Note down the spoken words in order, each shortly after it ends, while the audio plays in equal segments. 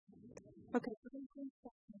Okay, so I'm going to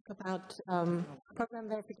talk about program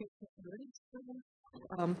verification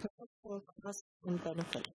for potential cost and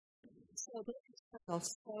benefit. So the kernel,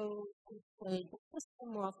 so it's a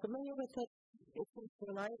system, we're all familiar with it. It's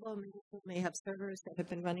reliable. Many people may have servers that have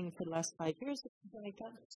been running for the last 5 years or something like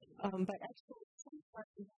that. But actually,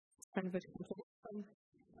 sometimes it's kind of a contradiction.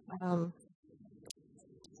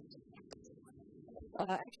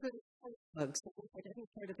 Actually, bugs. So at any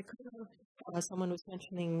part of the kernel, someone was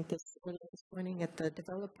mentioning this earlier this morning at the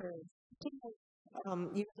developer keynote.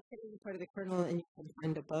 You look at any part of the kernel and you can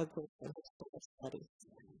find a bug with a study.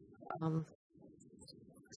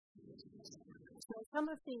 So some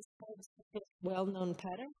of these bugs fit well-known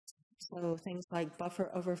patterns. So things like buffer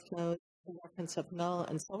overflow, the reference of null,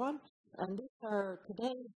 and so on. And these are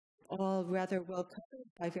today all rather well covered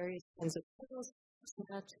by various kinds of tools,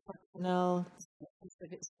 Snatch, kernel,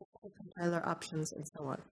 specific compiler options, and so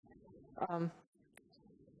on. On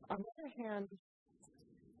the other hand,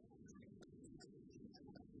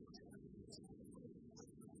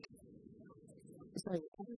 sorry,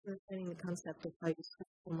 I think we're getting the concept of how you switch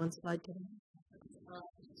from one slide to the next.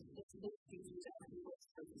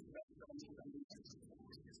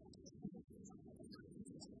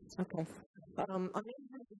 Okay. On the other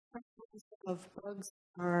hand, the questions of bugs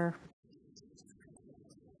are.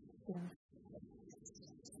 Yeah.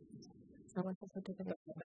 I want to put it together.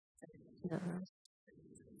 No.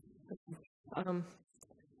 Okay.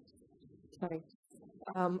 Sorry.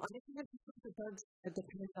 On the other hand, the bugs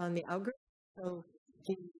depend on the algorithm. So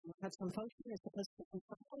you have some function that's supposed to do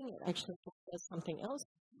something, it actually does something else,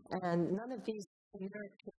 and none of these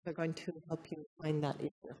generic tools are going to help you find that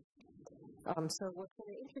issue. So what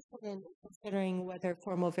we're interested in is considering whether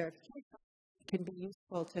formal verification can be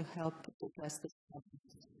useful to help address this problem.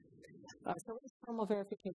 So what is formal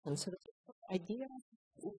verification? So the idea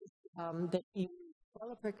is that the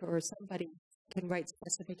developer or somebody can write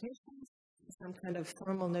specifications, some kind of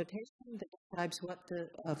formal notation that describes what the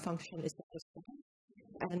function is supposed to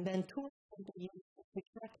do, and then tools can be used to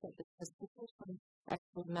check that the specification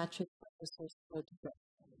actually matches what the source code does.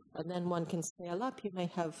 And then one can scale up. You may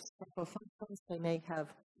have several functions. They may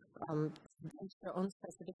have their own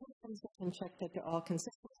specifications. You can check that they're all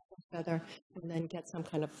consistent with each other, and then get some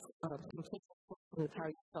kind of complete system of how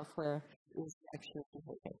your software is actually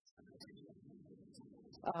behaving.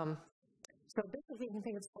 So basically, you can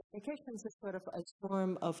think of specifications as sort of a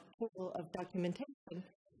form of tool of documentation,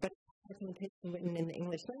 but documentation written in the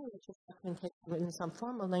English language is documentation written in some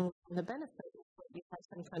formal language, and the benefit is that you have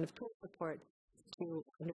some kind of tool support to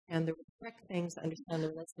understand the correct things, understand the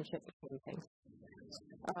relationship between things.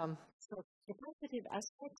 So the positive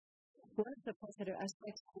aspects, one of the positive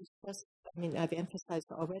aspects is just, I've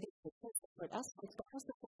emphasized already the tool support aspects, but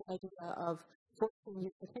also the idea of forcing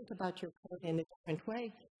you to think about your code in a different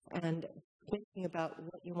way and thinking about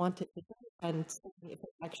what you want it to do and seeing if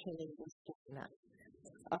it actually is doing that.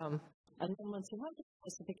 And then once you have the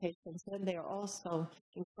specifications, then they are also,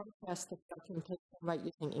 in contrast to documentation right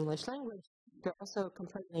using English language, they're also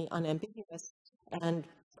completely unambiguous, and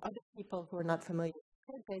other people who are not familiar with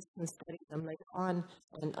the code base can study them later on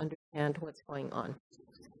and understand what's going on.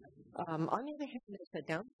 On the other hand, there's a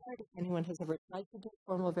downside. If anyone has ever tried to do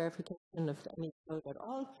formal verification of any code at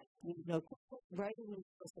all, you know writing these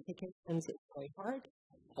specifications is very hard.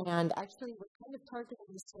 And actually, we're kind of targeting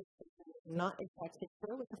the stuff that we're not exactly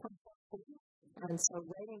sure what the function is. And so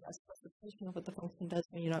writing a specification of what the function does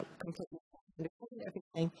when you're not completely understanding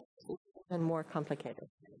everything is even more complicated.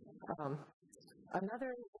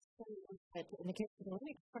 Another thing is that in the case of the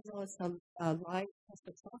Linux kernel, it's a live test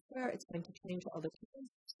of software. It's going to change all the time.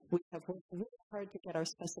 We have worked really hard to get our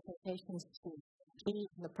specifications to be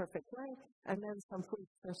in the perfect way, and then some foolish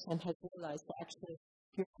person has realized that actually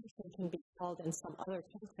your function can be called in some other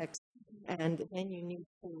context, and then you need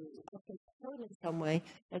to update the code in some way,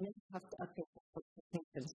 and then you have to update the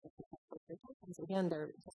specifications. Again,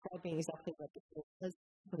 they're describing exactly what the code does.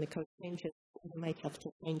 When the code changes, you might have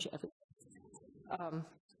to change everything.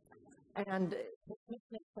 And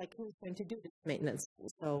maintenance, like who's going to do this maintenance?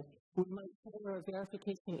 So we might hire a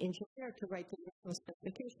verification engineer to write the original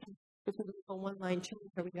specification. If we do a one-line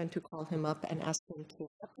change, are we going to call him up and ask him to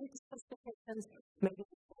update the specifications? Maybe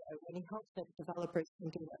any help that developers can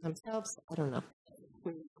do that themselves? I don't know.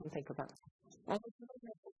 We can think about it. And if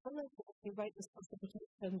you write the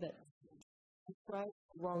specification that describes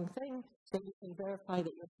the wrong thing, then you can verify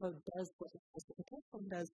that your code does what the specification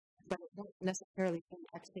does, but it won't necessarily be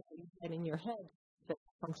actually what you had in your head that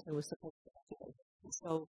the function was supposed to do.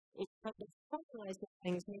 So it kind of formalizes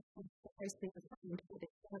things, makes it precisely defined, but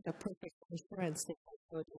it's not a perfect insurance that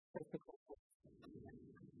your code is perfectly.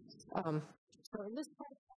 So in this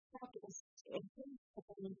part, is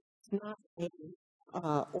not a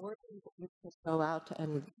order that you just go out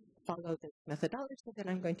and follow the methodology that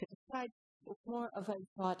I'm going to describe. It's more of a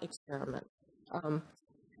thought experiment. So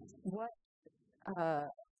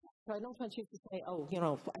I don't want you to say, oh, I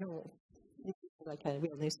don't, this is like a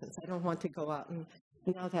real nuisance. I don't want to go out and,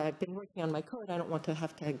 now that I've been working on my code, I don't want to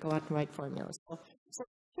have to go out and write formulas. So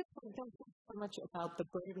don't think so much about the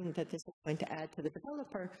burden that this is going to add to the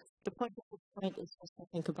developer. The point of this point is just to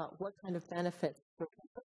think about what kind of benefits we can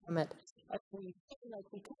get from it. If we feel like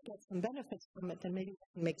we could get some benefits from it, then maybe we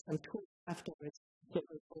can make some tweaks afterwards that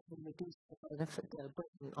will reduce the benefit, the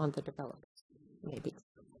burden on the developers, maybe.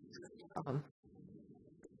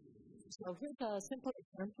 So here's a simple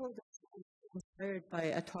example that's inspired by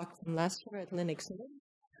a talk from last year at Linux Noon,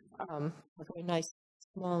 a very nice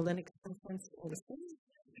small Linux conference in the States.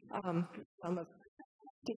 Some of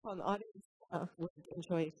people in the audience would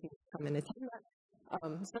enjoy if you come and attend that.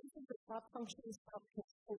 So this is the swap functions, swap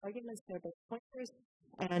arguments, they're both pointers,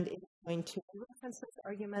 and it's going to reference those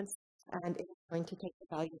arguments, and it's going to take the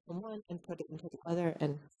value from one and put it into the other,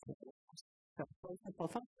 and so very simple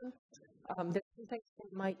function. There's some things we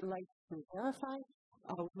might like to verify.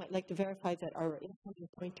 We might like to verify that our incoming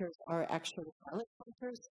pointers are actually valid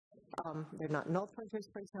pointers. They're not null pointers,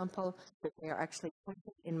 for example, that they are actually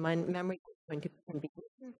pointed in memory that can be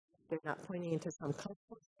written. They're not pointing into some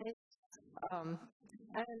constant state. And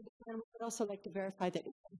we would also like to verify that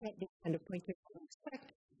if we get this kind of pointer that we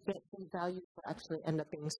expect, that the values will actually end up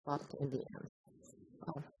being swapped in the end.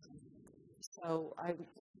 So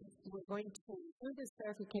we're going to do this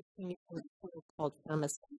verification using a tool called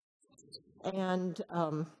Pharmacy. And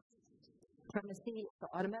Pharmacy is the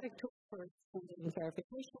automatic tool for doing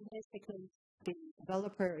verification. Basically, the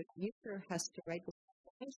developer, the user, has to write the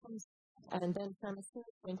specifications, and then Pharmacy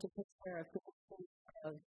is going to take care of the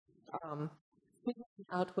of figuring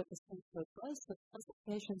out what the state code was. So the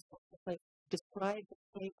specifications will describe the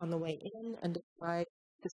state on the way in and describe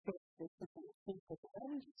the state at the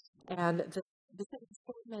end. And the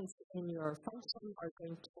statements in your function are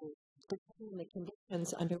going to determine the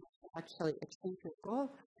conditions under which you actually achieve your goal.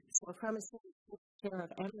 So Pharmacy takes care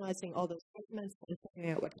of analyzing all those statements and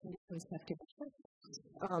figuring out what conditions have to be checked.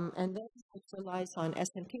 And then it relies on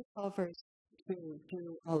SMP solvers to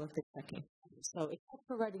do all of the checking. So except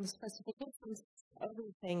for writing specifications,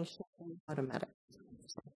 everything should be automatic.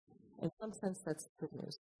 So in some sense, that's good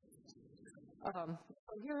news. So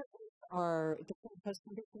here are different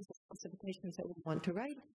post-conditions and specifications that we want to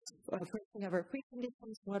write. First, we have our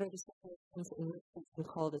preconditions. What are the situations in which we can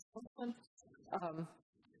call this function?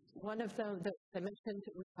 One of them that I mentioned,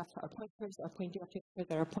 we have our pointers. Our pointer objects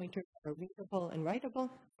that our pointers are readable and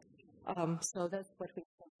writable. So that's what we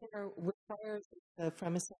consider requires the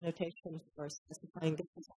Pharmacy notation for specifying this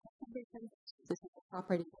as a condition. This is a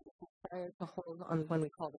property that we require to hold on when we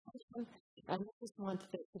call the function. And we just want to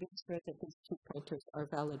be sure that these two pointers are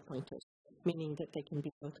valid pointers, meaning that they can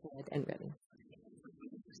be both read and written.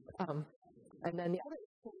 And then the other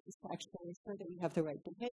thing is to actually ensure that we have the right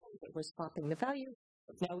behavior, that we're swapping the value.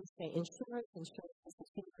 Now we say ensure is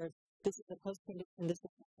this is a post-condition, this is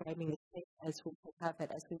describing the state as we have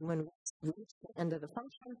it as we when we reach the end of the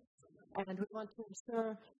function. And we want to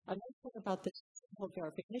ensure a nice thing about this whole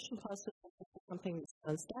verification process is something that's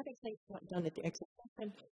done statically, it's not done at the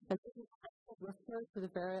execution, and we refer to the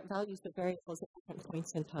values of variables at different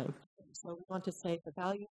points in time. So we want to say the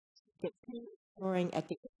value that P is storing at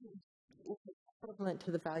the end is equivalent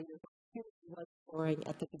to the value that Q was storing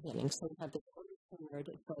at the beginning. So we have this order word,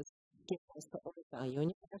 it says give us the order value, and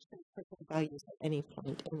you can actually put the values at any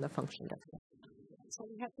point in the function definition. So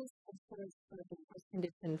we have this for the first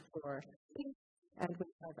condition for P, and we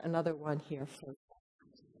have another one here for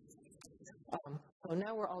so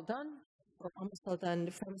now we're all done. We're almost all done.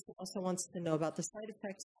 The Pharmacy also wants to know about the side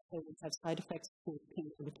effects. So we have side effects to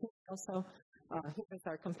P and Q also. Here is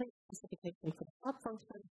our complete specification for the swap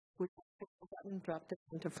function. We click the button, drop this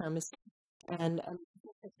into Pharmacy, and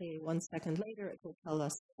basically 1 second later it will tell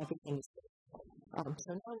us everything is good.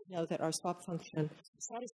 So now we know that our swap function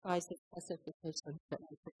satisfies the specifications that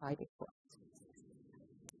we provided for.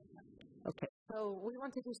 Okay, so we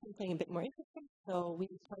want to do something a bit more interesting. So we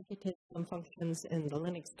targeted some functions in the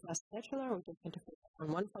Linux class scheduler. We're just going to focus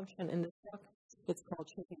on one function in this book. It's called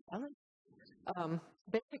shipping balance.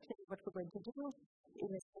 Basically, what we're going to do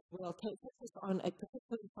is we'll focus on a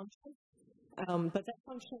particular function, but that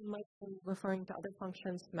function might be referring to other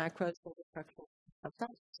functions, macros, data structures, like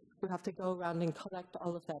that. We have to go around and collect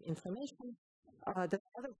all of that information. The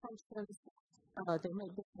other functions, they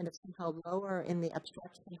might be kind of somehow lower in the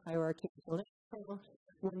abstraction hierarchy of the Linux kernel.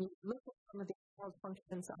 When you look at some of the cloud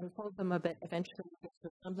functions, unfold them a bit, eventually we get to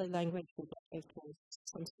assembly language, we get to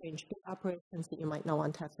some strange bit operations that you might not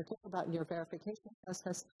want to have to think about in your verification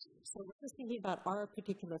process. So we're just thinking about our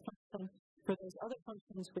particular function. For those other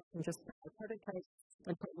functions, we can just put a prototype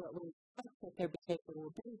and put what we expect that their behavior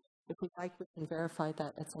will be. If we like, we can verify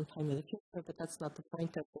that at some time in the future, but that's not the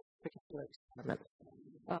point of this particular experiment.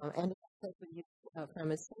 And as we use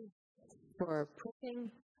PharmaC for proving,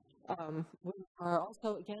 we are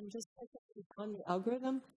also, again, just focusing on the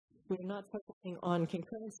algorithm. We're not focusing on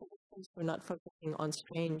concurrent solutions. We're not focusing on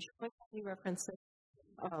strange frequency references.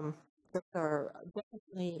 Those are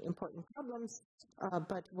definitely important problems,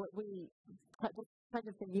 but what we kind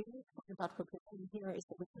of the unique thing about what we're doing here is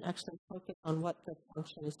that we can actually focus on what the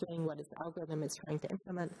function is doing, what its algorithm is trying to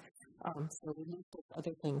implement. So we leave those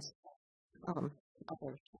other things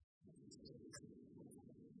other.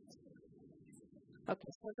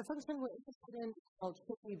 Okay, so the function we're interested in is called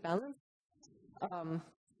should balance.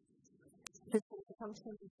 This is a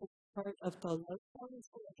function that's part of the load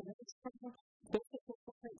balancer economics kernel. Basically,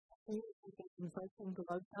 inverting the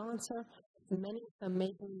load balancer. Many of them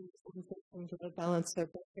may be inverting the load balancer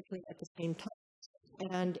basically at the same time.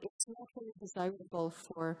 And it's not really desirable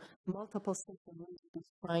for multiple CPUs to be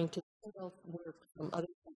trying to steal work from other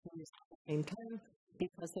CPUs at the same time,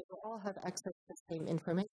 because they will all have access to the same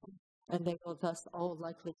information, and they will thus all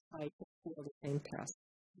likely try to steal the same task.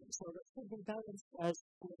 So the should be balanced as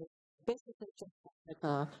basically just like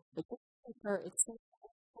the gatekeeper itself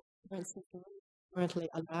currently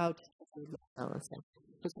allowed to do load balancing.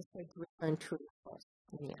 This is going to return true, of course,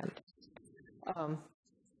 in the end.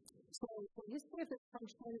 So the history of this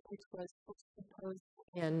function, which was proposed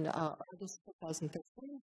in August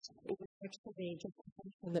 2013, it was actually just a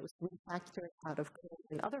function that was refactored out of code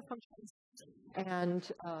and other functions. And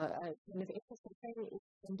kind of interesting thing is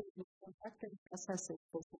when the refactoring process is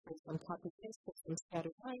basically some copy-paste with some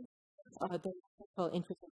scattered lines, the typical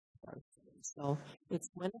introduction. So it's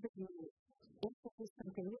whenever you introduce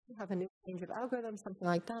something new, you have a new change of algorithm, something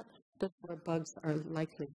like that, that's where bugs are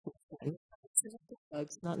likely to happen.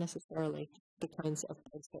 Bugs, not necessarily the kinds of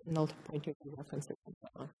bugs that null pointer references and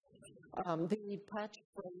so on. The patch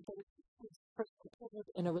was first included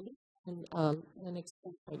in a release in Linux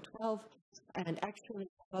 3.12, and actually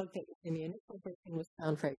the bug that was in the initial version was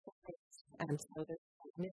found very quickly, and so the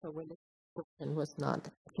initial release version was not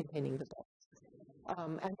containing the bug.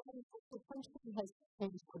 And the function has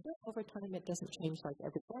changed a bit over time. It doesn't change like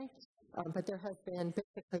every day, but there have been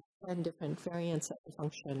basically 10 different variants of the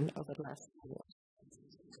function over the last few years.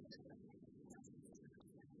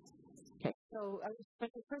 Okay, so I was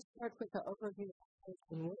going to first start with the overview of the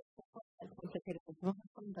function. It's complicated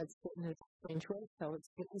function that's written in a strange way, so it's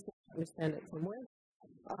easy to understand it from where.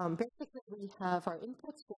 Basically, we have our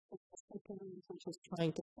inputs, which is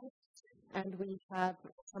trying to type, and we have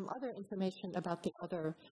some other information about the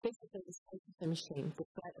other, basically the state of the machine, the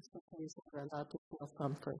set of CPUs that we're allowed to steal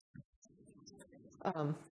from first.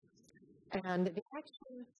 And the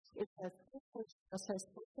action is a three-stage process.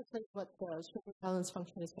 Basically, what the should balance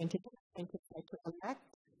function is going to do is going to try to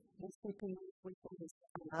elect the CPU which is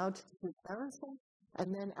allowed to do balancing,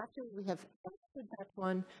 and then after we have elected that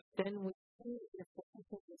one, then we see if the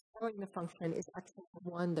CPU that's calling the function is actually the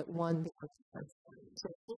one that won the consequence. So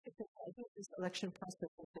basically, I think this selection process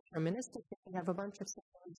is deterministic. We have a bunch of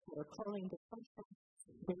CPUs that are calling the function.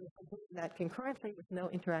 We can do that concurrently with no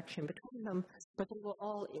interaction between them, but they will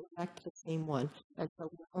all elect the same one, and so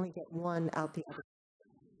we only get one out the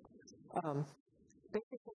other.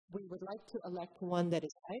 Basically, we would like to elect one that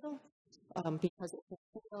is idle, because if it's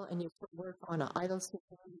idle and you put work on an idle CPU,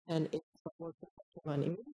 then it's the work that you run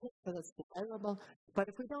immediately, so that's desirable. But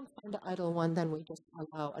if we don't find an idle one, then we just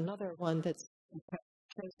allow another one that's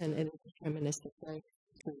chosen in a deterministic way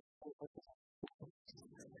to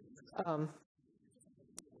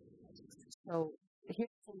so here's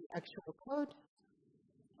the actual code.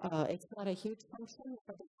 It's not a huge function,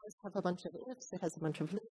 but it does have a bunch of ifs, it has a bunch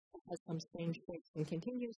of loops, it has some strange breaks and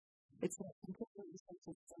continues. It's not completely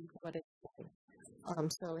essential to what it's doing.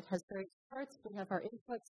 So it has various parts. We have our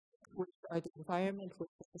inputs, which are the environment, which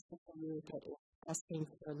is the CPU that is asking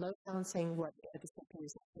for load balancing, what the CPU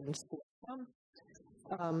is going to steal from.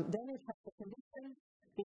 Then it has the condition.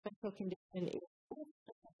 The special condition is if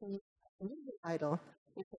the CPU is immediately idle,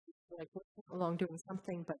 if it's like working along doing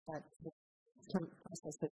something, but that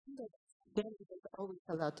process that's needed, then it is always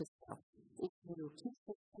allowed to steal. If you keep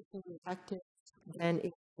the CPU active, then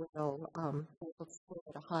it will steal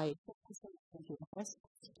at a high frequency and do the rest.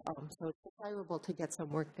 So it's desirable to get some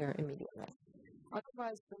work there immediately.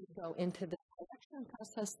 Otherwise, we go into the selection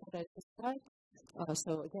process that I described.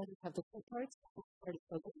 So again, we have the two parts. The part is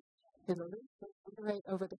the loop. In the loop, we iterate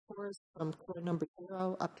over the cores from core number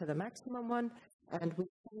 0 up to the maximum one, and we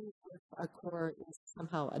see if a core is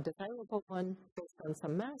somehow a desirable one based on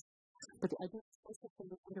some mass. But the idea is basically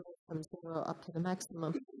we iterate from 0 up to the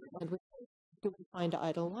maximum, and we say, do we find an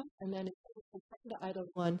idle one? And then if we find the idle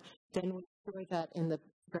one, then we store that in the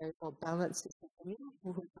variable balance system,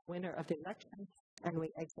 who is the winner of the election, and we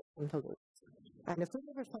exit from the loop. And if we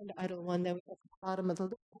never find the idle one, then we get to the bottom of the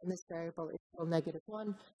loop, and this variable is still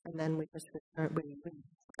 -1, and then we just return, we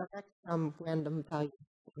elect some random value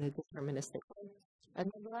in a deterministic way. And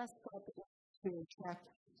then the last step is to check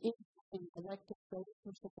if the elected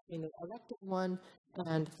relationship between the elected one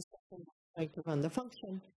and the second going to run the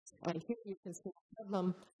function. And here you can see the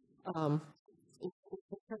problem.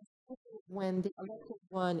 When the elected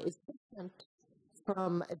one is different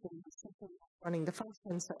from the system running the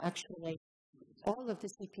function, so actually all of the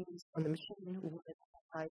CPUs on the machine would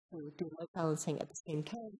try to do load balancing at the same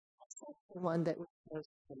time, except the one that was close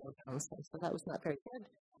to load balancing. So that was not very good.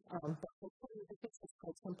 But the fix is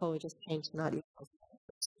quite simple. We just changed not equals.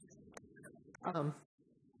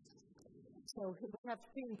 So we have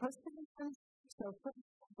pre and post conditions. So first,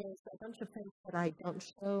 there's a bunch of things that I don't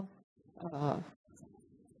show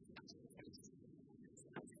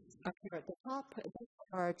up here at the top. These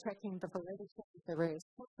are checking the validity of the various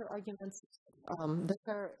filter arguments. These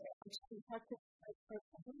are actually practiced,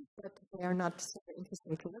 but they are not super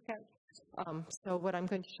interesting to look at. So what I'm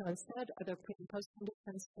going to show instead are the pre and post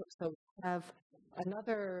conditions. So we have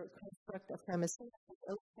another construct of premise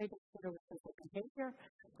illustrated here with the behavior.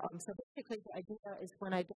 So basically the idea is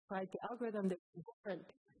when I describe the algorithm, there's different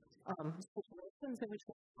situations in which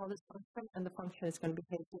we call this function, and the function is going to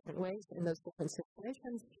behave different ways in those different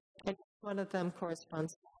situations, and one of them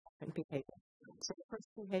corresponds to a different behavior. So the first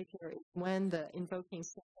behavior is when the invoking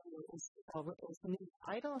CPU is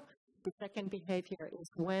idle. The second behavior is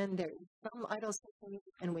when there is some idle CPU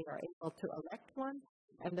and we are able to elect one.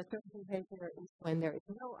 And the third behavior is when there is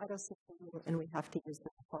no idle CPU and we have to use the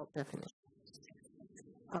default definition.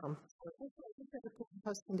 So these are the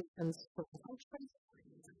post conditions for the function.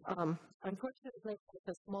 Unfortunately, it's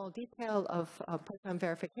a small detail of program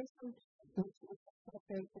verification, which is not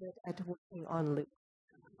very good at working on loop.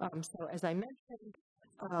 So as I mentioned,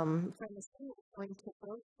 Premise is going to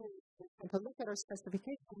go to look at our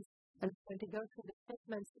specifications and it's going to go through the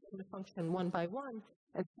statements in the function one by one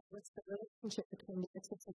and see what's the relationship between the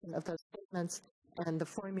execution of those statements and the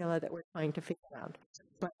formula that we're trying to figure out.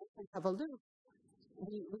 But if we have a loop,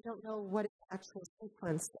 we don't know what is the actual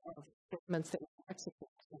sequence of statements that we execute.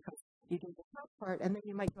 Because you do the top part, and then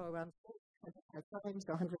you might go around 25 times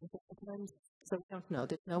or 150 times. So we don't know.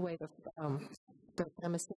 There's no way the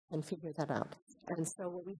premise can figure that out. And so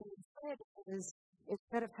what we do instead is,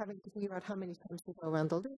 instead of having to figure out how many times we go around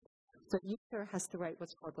the loop, the user has to write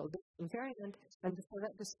what's called a loop invariant, and so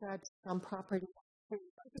that describes some property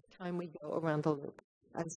every time we go around the loop.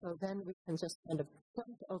 And so then we can just kind of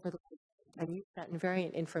jump over the loop and use that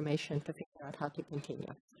invariant information to figure out how to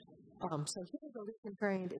continue. So here the loop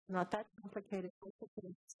invariant is not that complicated.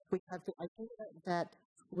 Basically, we have the idea that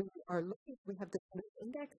we have the loop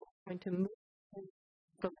index, we're going to move to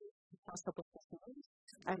the possible possibilities,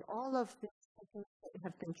 and all of the things that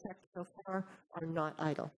have been checked so far are not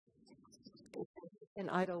idle. If they'd been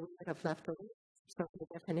idle, we would have left the loop. So by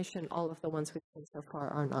definition, all of the ones we've seen so far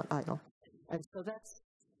are not idle. And so that's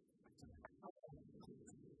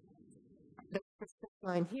the first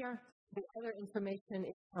line here. The other information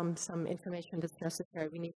is some information that's necessary.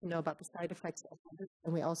 We need to know about the side effects of the loop,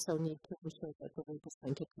 and we also need to ensure that the loop is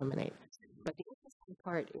going to terminate. But the interesting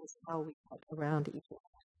part is how we get around each of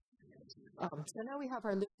them. So now we have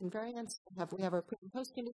our loop invariants. We have our pre and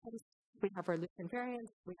post conditions. We have our loop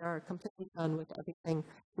invariants. We are completely done with everything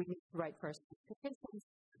we need to write for our specifications.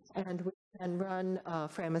 And we can run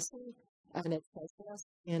FramSC, and it says yes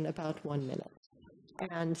in about 1 minute.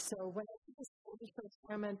 And so when I did this initial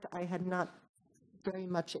experiment, I had not very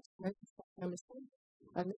much experience with FramSC,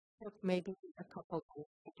 and it took maybe a couple days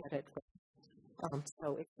to get it right.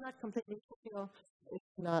 So it's not completely trivial.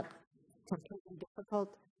 It's not completely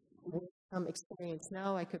difficult. With some experience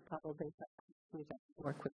now, I could probably do that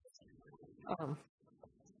more quickly.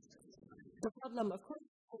 The problem, of course,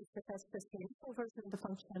 is that that's just the initial version of the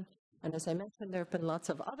function, and as I mentioned, there have been lots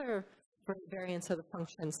of other variants of the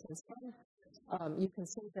function since then. You can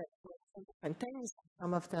see that there are different things.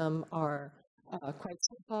 Some of them are quite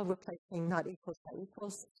simple, replacing not equals by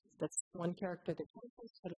equals. That's one character that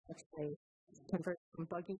changes, but it actually converts from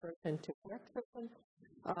buggy version to correct version.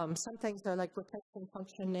 Some things are like replacing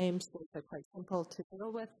function names, which are quite simple to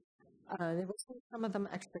deal with. Some of them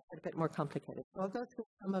actually get a bit more complicated. So I'll go through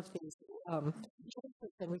some of these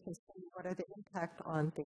changes, and we can see what are the impact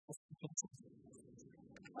on the specifications.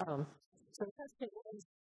 So the question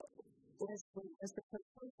is the consensus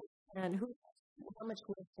and how much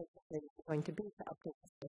work is it going to be to update the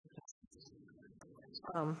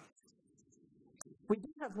specification? We do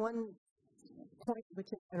have one point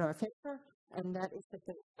which is in our favor, and that is that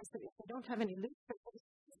if we don't have any loop,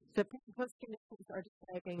 the pre and post conditions are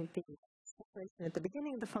describing the situation at the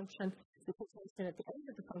beginning of the function, the situation at the end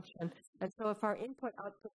of the function, and so if our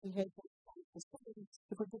input-output behavior is changing,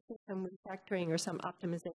 if we do some refactoring or some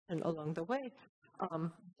optimization along the way,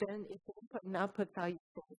 then if the input and output values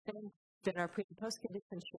stay the same, then our pre and post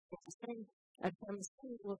conditions should be the same, and from the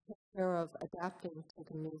same will take care of adapting to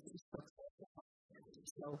the new structure.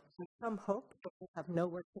 So with some hope that we have no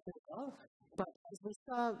work to do at all, but as we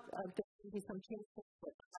saw, there will be some changes,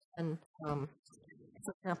 and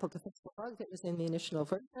for example, to fix the bug that was in the initial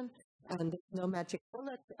version, and there's no magic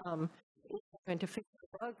bullet. If you're going to fix the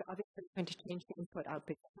bug, obviously you're going to change the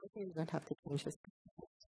input-output behavior. You don't have to change this.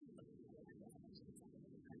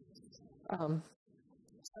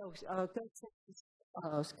 Those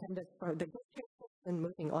kind of the good cases, and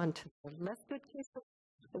moving on to the less good cases.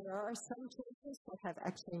 There are some changes that have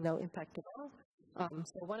actually no impact at all.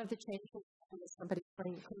 So one of the changes is somebody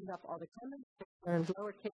cleaned up all the comments, turned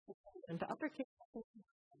lowercase into uppercase,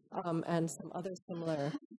 and some other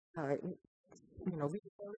similar,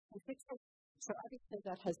 readability fixes. So obviously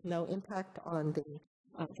that has no impact on the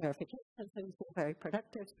verification, so you feel very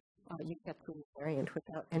productive. You get the variant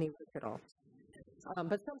without any work at all.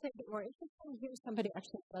 But something a bit more interesting here, somebody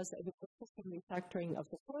actually does a system refactoring of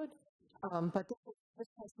the code, but this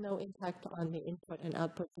has no impact on the input and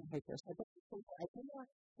output behavior. So the idea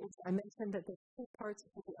is I mentioned that there's two parts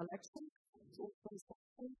to the election. So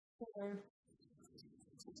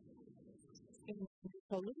if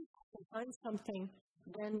we find something,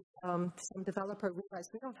 then some developer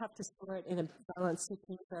realized we don't have to store it in a balanced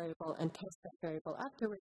CPU variable and test that variable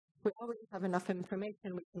afterwards. We already have enough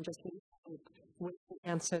information, we can just repeat with the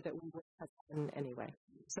answer that we would have done anyway.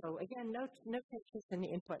 So again, no changes in the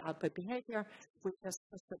input-output behavior. We just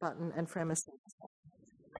push the button and frame a sequence.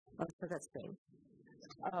 So that's great.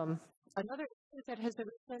 Another issue that has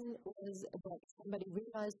arisen is that somebody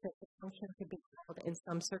realized that the function could be called in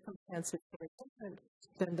some circumstances that are different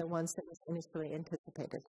than the ones that was initially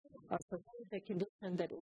anticipated. So the condition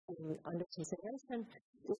that is being under consideration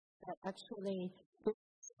is that actually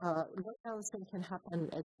load balancing can happen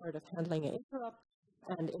as part of handling an interrupt,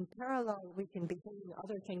 and in parallel, we can be doing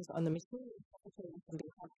other things on the machine. We can be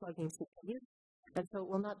hot plugging CPU, and so it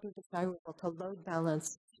will not be desirable to load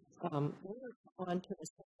balance work onto the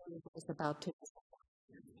system that is about to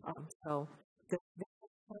disappear. So this is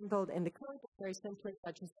handled in the code very simply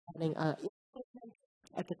by just adding an if statement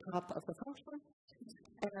at the top of the function,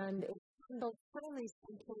 and it's handled fairly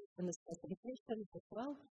simply in the specification as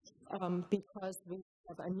well, because we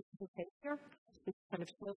have a new behavior. It kind of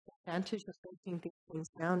shows the advantage of breaking these things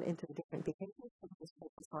down into the different behaviors. So we just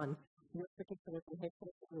focus on your particular behavior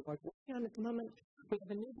that we're working on at the moment. We have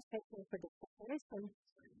a new behavior for this declaration,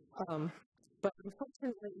 but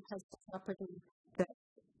unfortunately it has the property that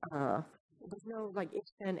there's no if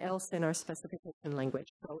then else in our specification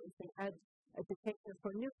language. So if we add a behavior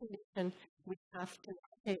for a new condition, we have to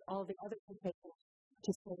update all the other behaviors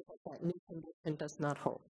to say that that new condition does not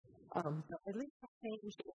hold. But at least the change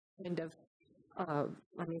is kind of,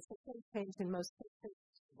 if the change in most cases,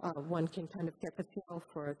 one can kind of get the feel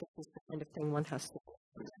for this is the kind of thing one has to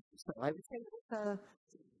do. So I would say it's a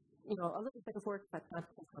little bit of work, but not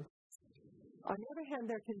too complex. On the other hand,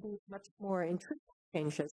 there can be much more intrusive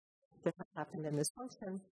changes that have happened in this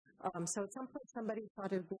function. So at some point, somebody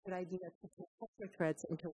thought it would be a good idea to put hyperthreads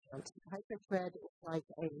into account. Hyperthread is like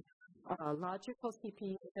a logical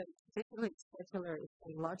CPU that particularly scheduler is a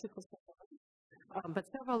logical CPU. But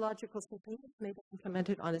several logical CPUs may be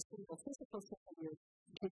implemented on a single physical CPU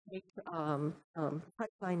to take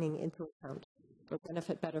pipelining into account, or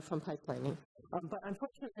benefit better from pipelining. But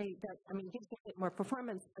unfortunately, that gives a bit more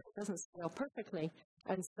performance, but it doesn't scale perfectly.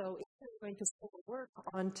 And so if you're going to scale work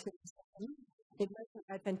onto CPU, it might be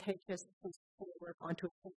advantageous to work onto a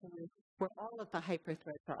CPU where all of the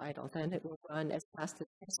hyperthreads are idle. Then it will run as fast as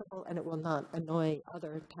possible, and it will not annoy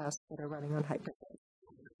other tasks that are running on hyperthreads.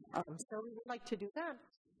 So we would like to do that.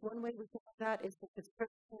 One way we can do that is to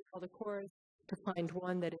search all the cores to find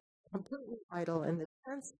one that is completely idle in this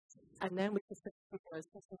sense, and then we can search for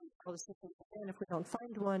all the systems again if we don't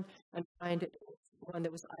find one, and find one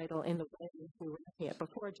that was idle in the way we were looking at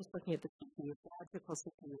before, just looking at the CPU, the logical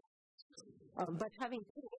CPU. But having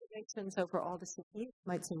two iterations over all the CPUs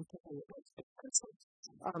might seem to be expensive.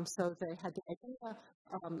 So they had the idea,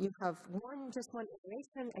 you have just one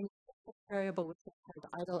iteration, and you have a variable which is called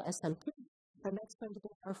idle SMT, and that's going to be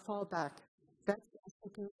our fallback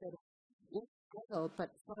CPU that is idle, but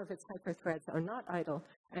some of its hyperthreads are not idle.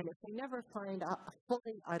 And if we never find a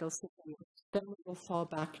fully idle CPU, then we will fall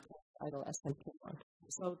back to idle SMP1.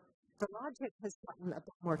 So the logic has gotten a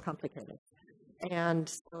bit more complicated. And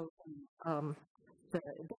so this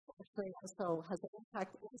actually also has an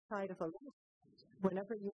impact inside of a loop.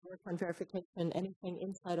 Whenever you work on verification, anything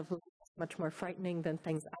inside of loop is much more frightening than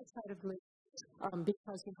things outside of loop,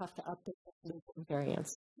 because you have to update the loop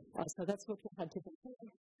invariance. So that's what we had to do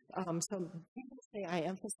here. So previously I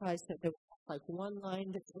emphasized that there was like one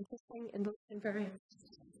line that's interesting in the loop invariance.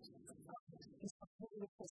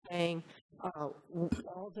 Saying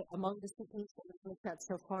among the CPUs that we've looked at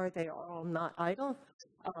so far, they are all not idle.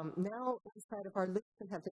 Now, inside of our loop, we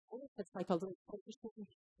have this loop. It's like a little condition.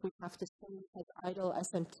 We have to see has idle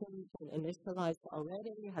SMT been initialized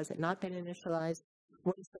already? Has it not been initialized?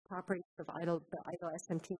 What is the properties of the idle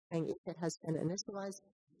SMT thing if it has been initialized?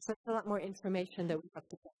 So it's a lot more information that we have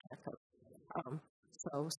to keep track of.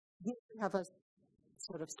 So here we have a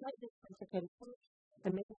sort of slightly complicated approach.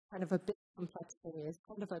 And maybe kind of a bit complexity is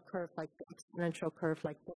kind of a curve like the exponential curve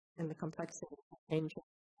like this, and the complexity changes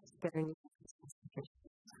very neatly.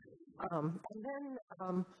 And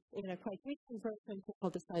then in a quite recent version, people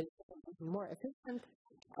decided to be even more efficient.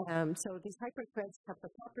 So these hyperthreads have the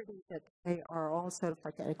property that they are all sort of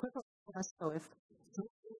like an equivalent class. So if 3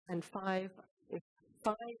 and 5, if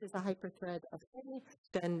 5 is a hyperthread of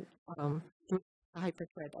 3, then 3 is a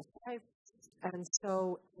hyperthread of 5. And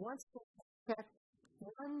so once we check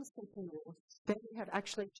one CPU, then we have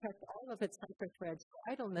actually checked all of its hyperthreads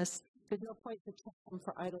for idleness. There's no point to check them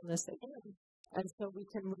for idleness again. And so we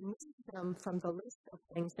can remove them from the list of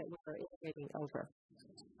things that we're iterating over.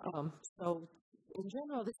 So in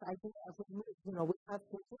general, this idea of remove, we're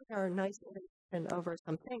doing our nice iteration over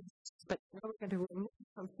some things, but now we're going to remove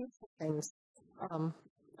some future things. I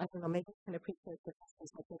don't know, maybe you can appreciate that this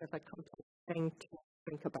is a bit of a complex thing to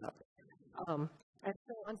think about. And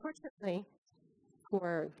so unfortunately,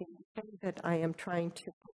 for the thing that I am trying to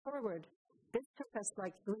put forward, this took us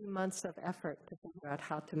like 3 months of effort to figure out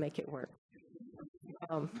how to make it work.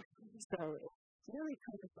 So it really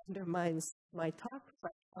kind of undermines my talk,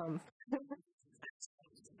 but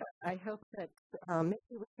I hope that maybe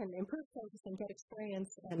we can improve things and get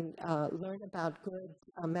experience and learn about good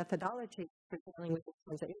methodology for dealing with this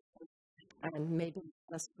kinds of issues, and maybe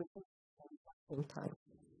less within time.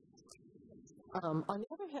 On the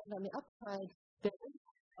other hand, on the upside, there is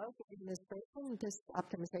in this version, this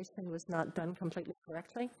optimization was not done completely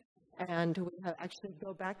correctly, and we have actually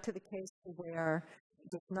go back to the case where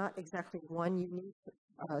there's not exactly one unique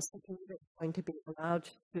CPU that's going to be allowed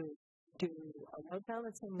to do load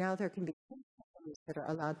balancing. Now there can be two CPUs that are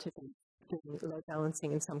allowed to do load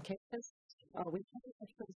balancing in some cases. We can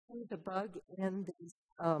actually see the bug in these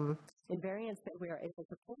invariants that we are able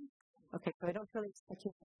to pull. Okay, so I don't really expect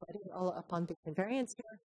you to study it all up on the invariants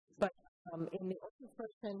here, but in the open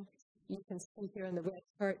version, you can see here in the red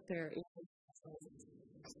chart there is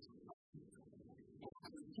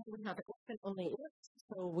we have if and only if.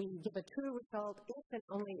 So we give a true result if and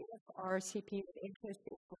only if our CPU of interest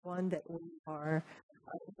is the one that we have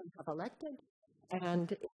elected.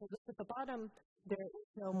 And if you look at the bottom, there is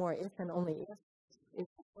no more if and only if. It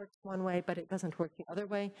works one way, but it doesn't work the other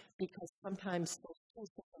way, because sometimes there's two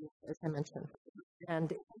systems, as I mentioned.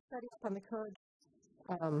 And if you study up on the code,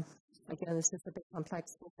 again, this is a bit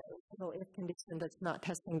complex with the if condition that's not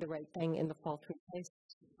testing the right thing in the fault-free case,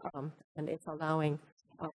 and it's allowing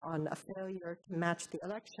on a failure to match the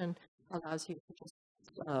election allows you to just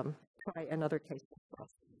try another case as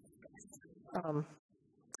well.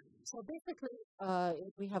 So basically,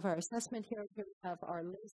 we have our assessment here. Here we have our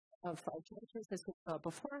list of changes as we saw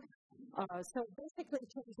before. So basically,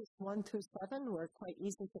 changes 1 through 7 were quite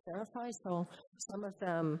easy to verify. So some of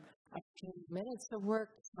them a few minutes of work,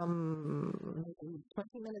 some maybe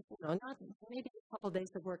 20 minutes, not maybe a couple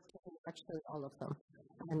days of work to do actually all of them.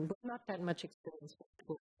 And with not that much experience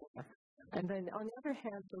with data. And then on the other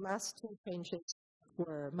hand, the last two changes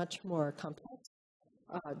were much more complex.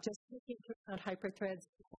 Just taking into account hyperthreads,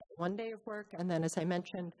 1 day of work, and then, as I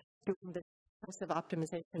mentioned, doing the process of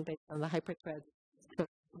optimization based on the hyperthreads took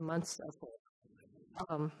months of work.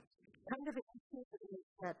 Kind of an issue is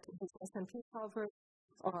that these SMP solvers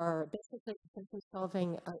are basically SMP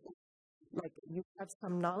solving, like you have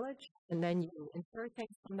some knowledge, and then you infer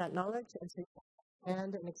things from that knowledge, and so you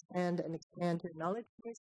expand and expand and expand your knowledge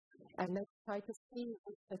base, and then try to see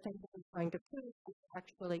if the thing that you're trying to prove is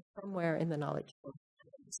actually somewhere in the knowledge base.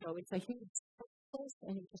 So it's a huge space,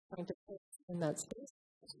 and you're just trying to put in that space.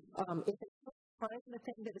 If it's find the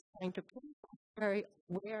thing that it's trying to prove, it's very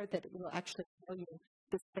rare that it will actually tell you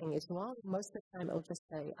this thing is wrong, most of the time it'll just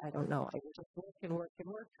say, I don't know. I will just work and work and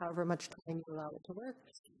work, however much time you allow it to work,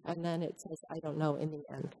 and then it says, I don't know in the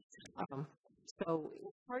end. So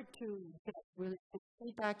it's hard to get really good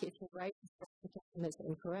feedback. If you're right, the specification is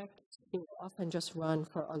incorrect, it will often just run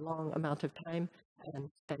for a long amount of time, and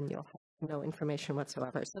then you'll have no information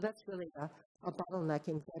whatsoever. So that's really a bottleneck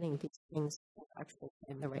in getting these things actually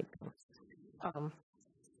in the right things.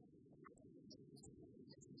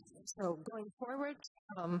 So going forward,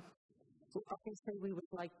 obviously we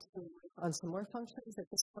would like to work on some more functions. At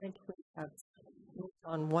this point, we have worked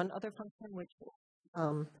on one other function, which is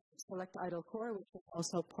select idle core, which is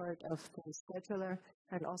also part of the scheduler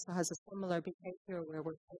and also has a similar behavior where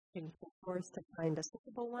we're searching for cores to find a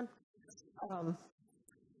suitable one.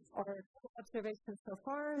 Our observation so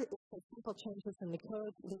far is that simple changes in the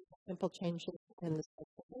code lead to simple changes in the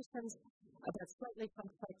specifications, but slightly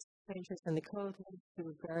complex changes in the code lead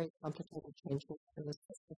to very complicated changes in the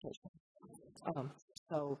specification.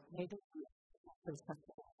 So maybe we have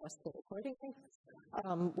to adjust it accordingly.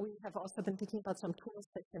 We have also been thinking about some tools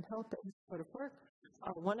that can help in this sort of work.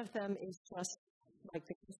 One of them is just like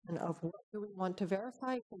the question of what do we want to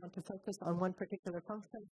verify. If we want to focus on one particular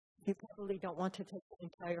function, you probably don't want to take the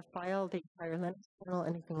entire file, the entire Linux kernel,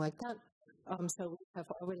 anything like that. So we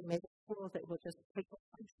have already made a tool that will just take a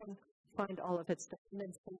function, find all of its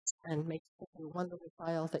dependencies, and make one little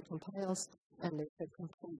file that compiles, and there's a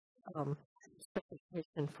complete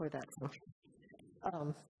specification for that function.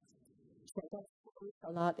 So that's used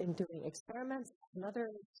a lot in doing experiments.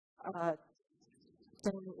 Another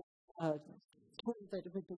tool that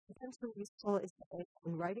would be potentially useful is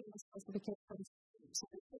in writing the specifications. So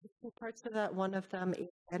there's two parts of that. One of them is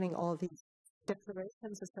getting all these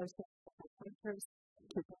declarations associated with the pointers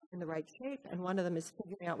to go in the right shape, and one of them is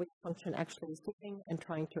figuring out what your function actually is doing and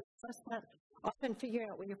trying to express that. Often figuring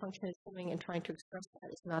out what your function is doing and trying to express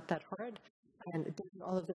that is not that hard, and doing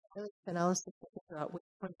all of the analysis to figure out which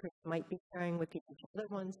pointers might be pairing with the other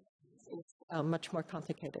ones is much more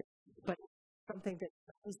complicated. But it's something that's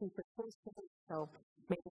easy for tools to do, so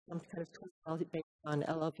maybe some kind of tool based on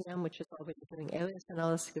LLVM, which is already doing alias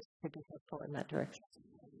analysis, could be helpful in that direction.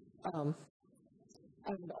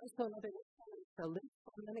 And also another issue is the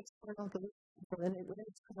Linux kernel. The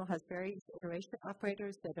Linux kernel has various iteration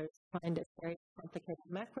operators that are defined as very complicated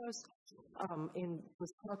macros. In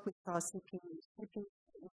this talk, we saw CPU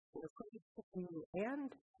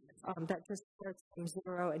and that just starts from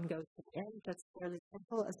 0 and goes to the end. That's fairly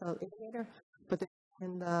simple as an iterator. But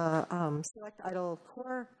in the select idle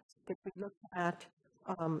core that we looked at,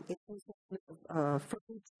 it uses for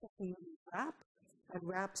each CPU wrap. And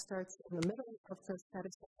wrap starts in the middle of the set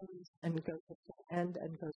of settings and goes to the end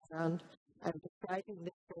and goes around. And describing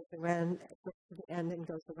this goes around, goes to the end and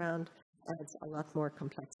goes around adds a lot more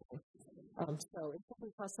complexity. So it would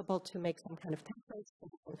be possible to make some kind of templates for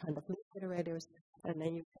different kind of loop iterators, and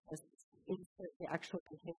then you can just insert the actual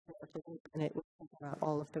behavior of the loop, and it will figure out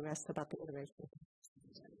all of the rest about the iteration.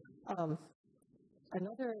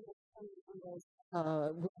 Another issue is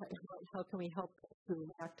how can we help to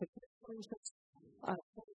react to changes?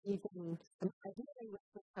 Even ideally,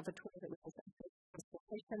 we have a tool that we can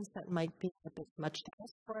specifications that might be a bit much to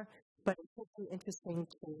ask for, but it would be interesting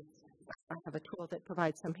to have a tool that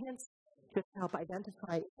provides some hints to help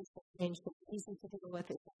identify if it's a change that's easy to deal with,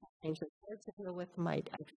 if it's a change that's hard to deal with, might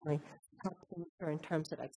actually help the user in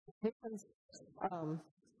terms of expectations.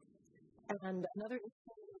 And another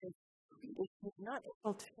issue is if you're not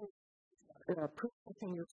able to prove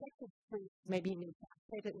something you're expected to, maybe you need to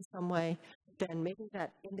update it in some way, then maybe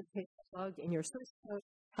that indicates a bug in your source code.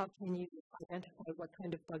 How can you identify what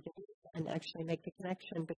kind of bug it is and actually make the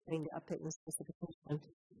connection between the update and specification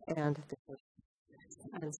and the source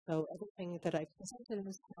code? And so everything that I presented in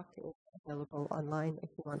this talk is available online if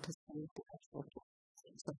you want to see the actual tool.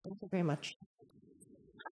 So thank you very much.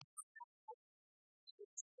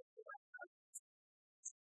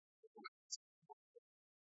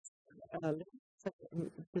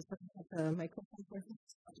 Does someone have a microphone for him?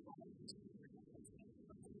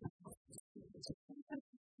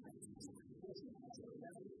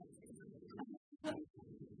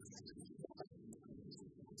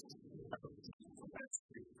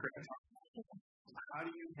 How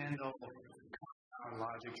do you handle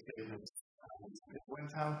logic statements?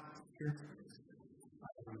 When's how?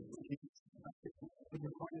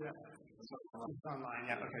 It's online,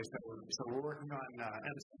 yeah. Okay, so we're working on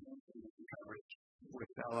coverage with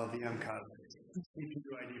LLVM coverage.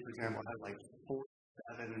 CPU ID, for example, has like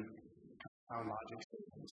 47 compound logic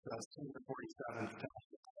statements. So that's 2 to 47 to test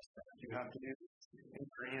that. Do you have to do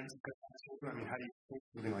invariants? I mean, how do you do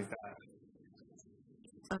something like that?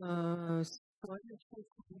 So I'm not sure if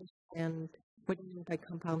I understand what do you mean by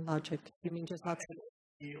compound logic? You mean just lots of...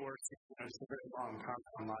 Or it's a very long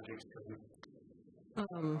compound logic. I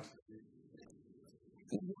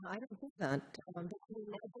don't think that.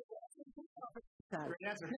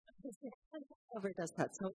 Cover does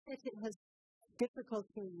that. So if it has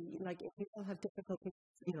difficulty, like if you don't have difficulty,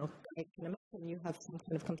 I can imagine you have some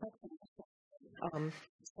kind of complexity.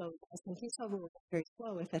 So the S&T solver will be very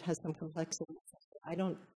slow if it has some complexity. I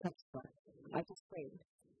don't touch that. I just wait.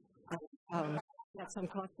 I get some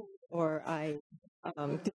coffee or I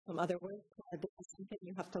do some other work. This is something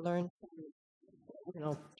you have to learn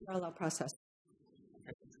through, parallel process.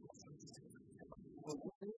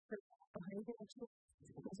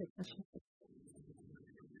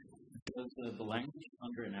 Does the language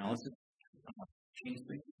under analysis change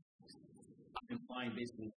things? I'm implying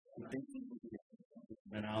basically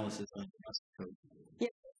analysis on code. Yeah,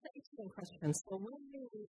 that's an interesting question. So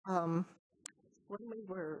when we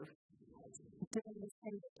were doing this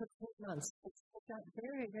thing that took 4 months, we got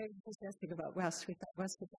very, very enthusiastic about Rust. We thought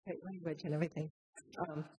Rust was a great language and everything.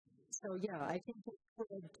 So yeah, I think it could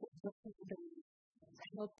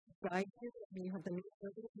help guide you. I mean, you have the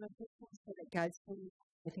mutability notation, so that guides you.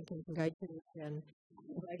 I think it can guide you in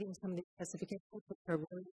writing some of the specifications, which are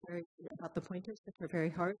really very about the pointers, which are very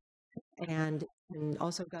hard, and can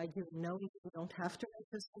also guide you in knowing you don't have to write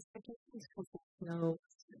those specifications because there's no,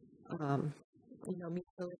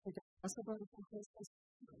 mutability that's possible in some cases.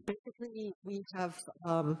 Basically, we have,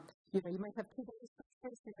 you might have two data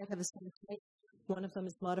structures. They might have the same type. One of them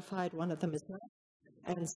is modified, one of them is not,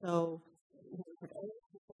 and so A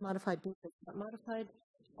is modified, B is not modified,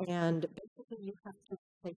 and basically you have to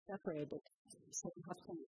stay separated. So you have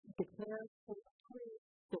to declare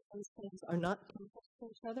that these things are not connected to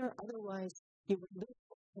each other. Otherwise, you would lose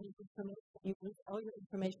any information. You lose all your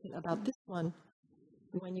information about this one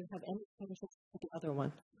when you have any changes to the other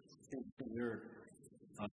one. Is there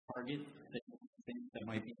a target that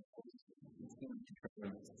might be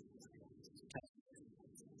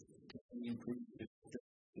improve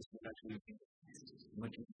this would actually be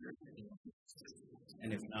much easier,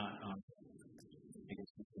 and if not, I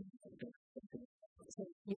guess we can. So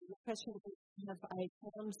the question is, have I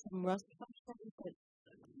found some Rust functions that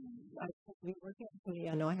I could be working on?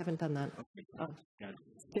 Yeah, no, I haven't done that. Okay.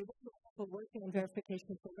 There are people working on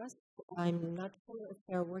verification for Rust. I'm not sure if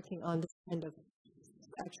they're working on this kind of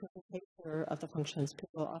actual behavior of the functions.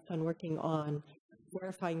 People are often working on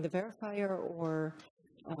verifying the verifier or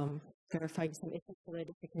verifying some issues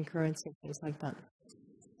related to concurrency, things like that.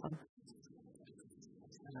 I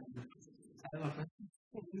have a question.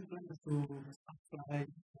 If you plan to apply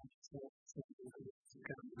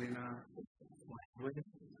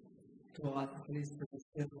to at least the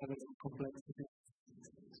same level of complexity?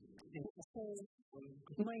 So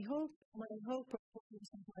my hope is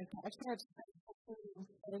something like that. Actually, I've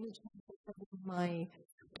any chance of my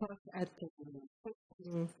talk at the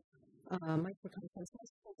microconference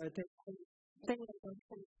or the thing I don't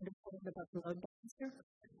understand about the load balancer.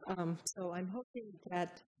 So I'm hoping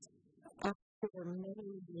that after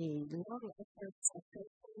many long efforts of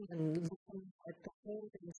thinking and looking at the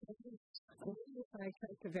code and something, if I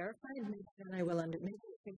try to verify it, then I will maybe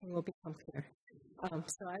the thinking will become clear.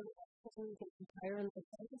 So I will explain the entire load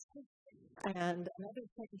balancer. And another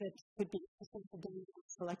thing that could be interesting to do is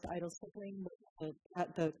select idle sibling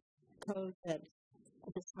at the code that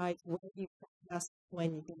decides where you can pass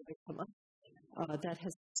when you wake them up. That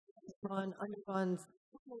has undergone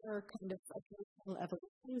similar kind of occasional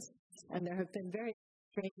evolutions, and there have been very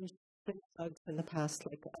strange bugs in the past,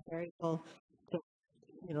 like a variable that,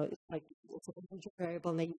 it's an integer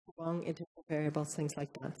variable and they use the wrong integer variables, things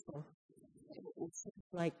like that. So it seems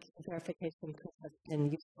like verification could have been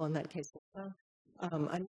useful in that case as well. I'm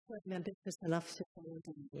not sure I'm ambitious enough to change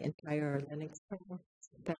the entire Linux kernel.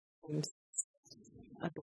 That seems a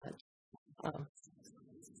bit much.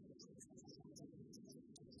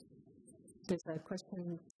 There's a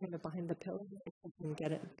question kind of behind the pillar, if we can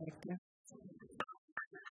get it back there.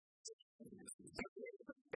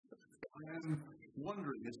 I'm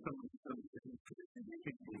wondering if some of the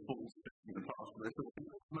full in the past, but I thought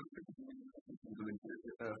most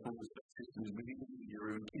full systems within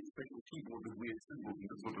your own special keyboard with weird symbols and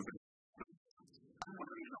that sort of thing. I'm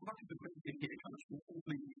wondering how much of the benefit here comes from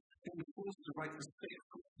simply being forced to write the same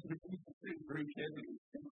very carefully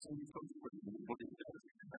and some consequences of what it does.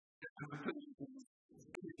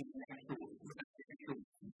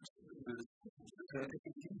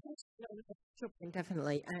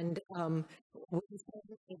 Definitely, and we found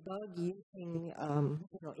a bug using,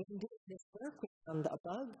 in doing this work, we found a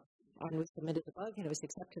bug, and we submitted the bug, and it was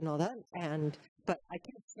accepted and all that, but I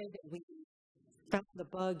can't say that we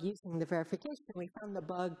bug using the verification. We found the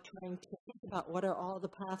bug trying to think about what are all the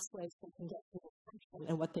pathways they can get to the function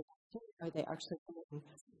and what they do. Are they actually doing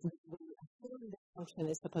what the function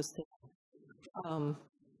is supposed to do?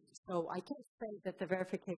 So I can't say that the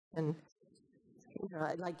verification,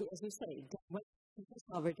 like as you say, what the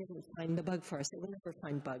solver didn't find the bug first. It will never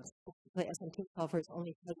find bugs. The SMT solvers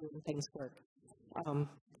only tell you when things work. On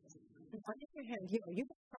the other hand, you can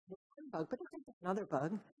find one bug, but there can be another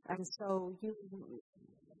bug, and so it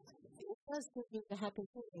does give you the happy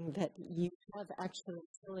feeling that you have actually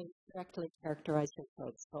really correctly characterized your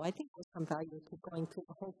code. So I think there's some value to going through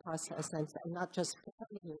the whole process and not just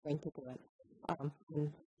pretending you're going to do it,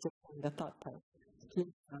 and just the thought part.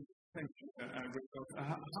 Thank you. How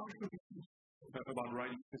should we think about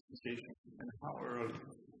writing specification, and how early?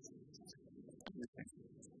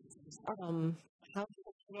 How?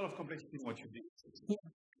 A lot of complexity in what you do. Yeah.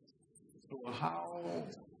 So how,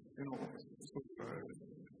 who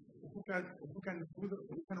can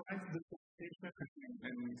write the specification,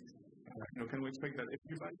 and can we expect that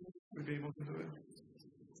everybody will be able to do it?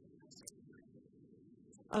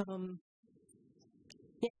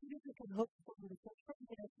 Yeah, you can hope for the future,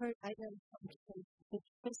 but I've heard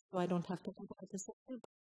so I don't have to think about this.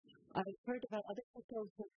 I've heard about other people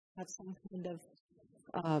who have some kind of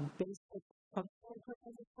basic functional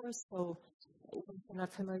programming course. So if you're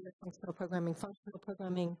not familiar with functional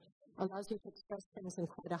programming allows you to express things in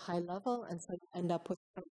quite a high level, and so you end up with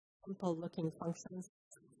simple-looking functions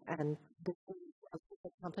and a bit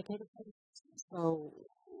complicated things. So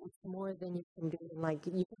it's more than you can do. Like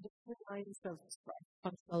you can do 2 lines of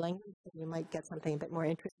functional language, and you might get something a bit more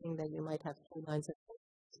interesting than you might have 2 lines of code.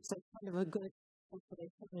 So it's kind of a good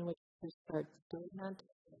situation in which to start doing that.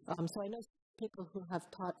 So I know people who have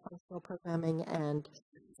taught functional programming and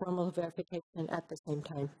formal verification at the same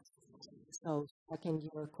time. So second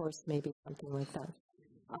year course, maybe something like that.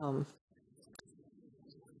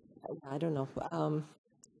 I don't know.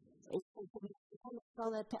 You can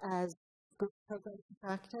call it as group programming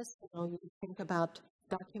practice. You think about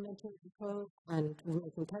documenting the code and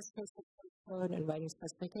writing test cases for code and writing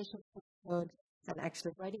specifications for code and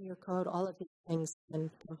actually writing your code. All of these things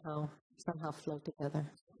can somehow flow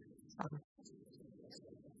together.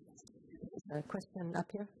 Is there a question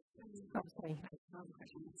up here? Oh, sorry.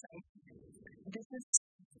 This is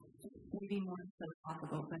maybe more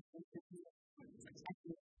philosophical, but I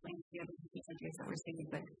can explain the other ideas that we're saying,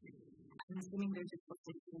 but I'm assuming there's a difference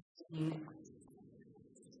between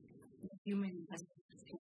the human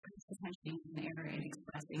potentially an error in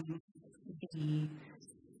expressing the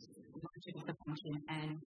logic of the function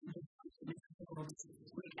and the function is difficult,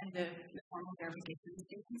 and the formal verification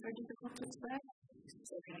statements are difficult to express.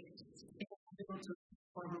 So if it's difficult to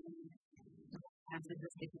formally answer the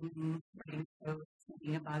statement, writing code,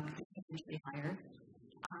 being a bug is potentially higher.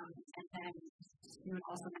 And then you would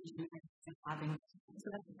also mention having, so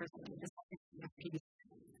that's the first one. The second piece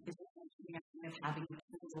is having a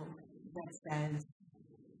tool that says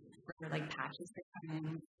for like patches that come in,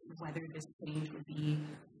 whether this change would be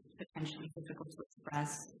potentially difficult to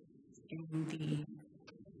express in the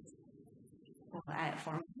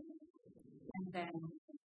form. And then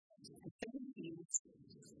the second piece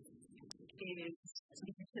is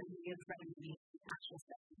the utility of writing the actual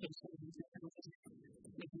specifications and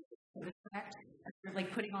making sure it's correct. As we're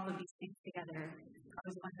like putting all of these things together, I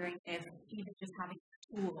was wondering if even just having a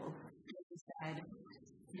tool that you said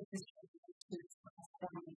this is to express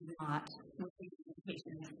not with the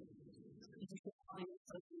communication, you should probably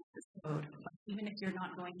this code. But even if you're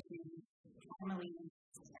not going to formally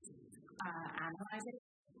analyze it,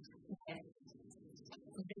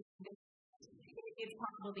 it's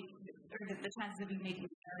possible that the chances of you making an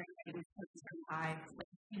error is very high.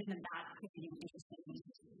 Even that could be interesting.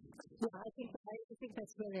 Yeah, I think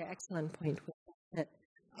that's really an excellent point. That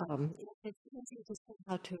it's easy to see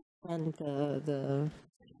how to run the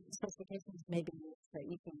specifications. Maybe that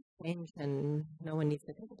you can change, and no one needs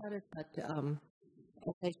to think about it. But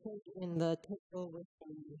as I showed in the table with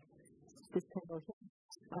this table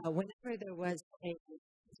here, whenever there was a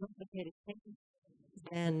complicated change,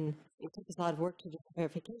 then it took a lot of work to do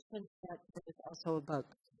verification. That was also a bug.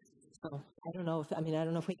 So I don't know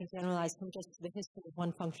if we can generalize from just the history of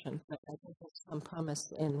one function, but I think there's some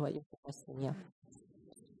promise in what you're suggesting. Yeah.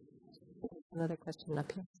 Another question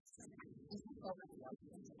up here.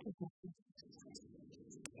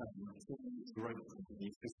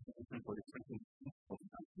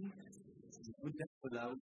 Would that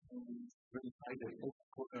allow verify that all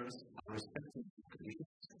coders are respecting the conditions?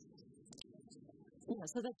 Yeah,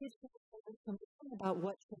 so that gives you information about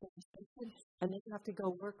what should be respected, and then you have to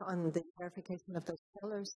go work on the verification of those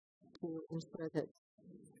pillars to ensure that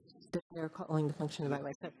they're calling the function the right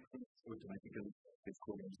way. So,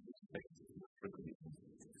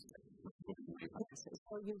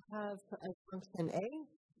 so you have a function A,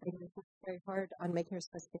 and you work very hard on making your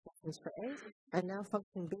specifications for A, and now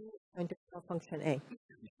function B is going to call function A.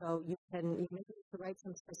 So you maybe need to write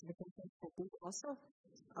some specifications for B also,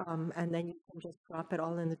 and then you can just drop it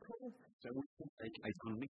all in the tool. So I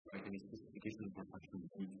don't need to write any specification for function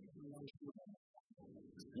B.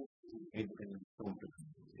 It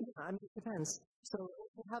depends. So if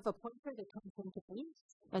you have a pointer that comes into B,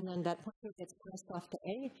 and then that pointer gets passed off to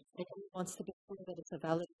A, and A wants to be sure that it's a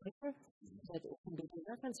valid pointer, that it can be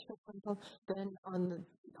dereferenced, for example, then on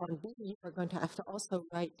B, you are going to have to also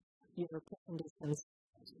write your preconditions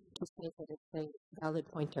to say that it's a valid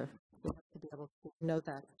pointer. You have to be able to know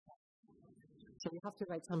that. So you have to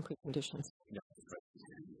write some preconditions. Yeah.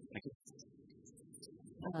 Thank you.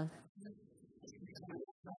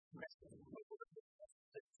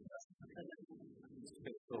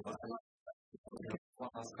 So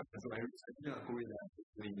I recently agree that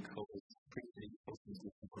we code pretty closely to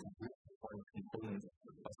components,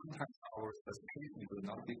 but sometimes our specification will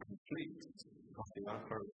not be complete because the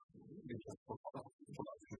other just for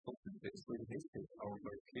components is really basic. Our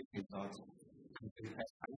verification is not complete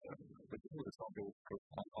either. The tool is not very good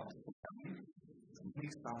on multiple families. So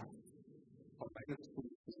make some provided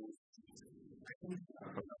tools to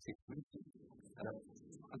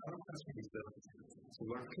another question is so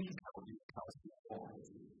we're thinking about these tasks before,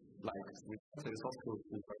 like there's also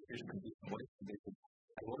the verification condition, what is condition,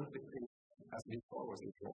 and what is the case as before was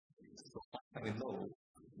before. So I know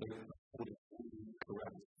the code is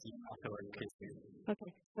correct after verification.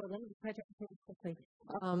 Okay, so let me try to answer this quickly.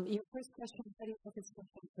 Your first question, how do you know if it's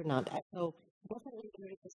complete or not? So definitely the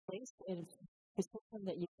very first place is something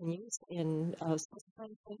that you can use in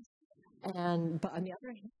specifying things. But on the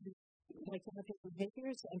other hand, like you have your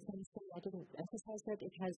behaviors, and for instance, I didn't emphasize that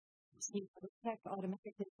it has seen check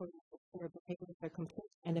automatically for behaviors that are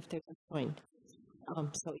complete and if they're joined.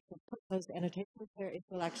 So if you put those annotations there, it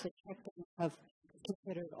will actually check that you have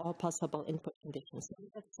considered all possible input conditions. So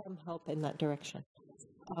that's some help in that direction.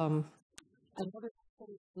 Another thing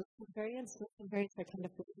is listing variants. Listing variants are kind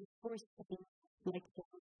of forced to be like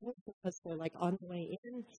because they're like on the way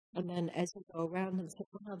in, and then as you go around and so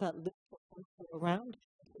how that loop will go around,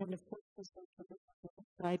 and of course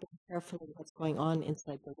describe carefully what's going on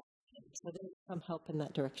inside the loop. So there's some help in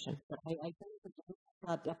that direction. But I think it's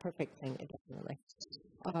not a perfect thing, definitely.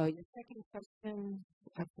 Your second question,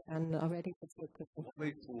 and already it's your question.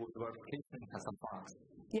 Wait, for verification has some bugs.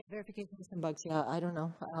 Yeah, verification has some bugs. Yeah, I don't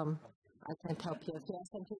know. I can't help you. If the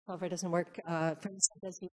SMT solver doesn't work, for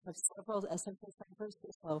instance, you have several SMT solvers,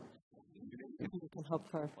 so you can hope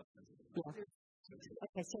for, yeah.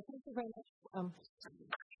 Okay, so thank you very much.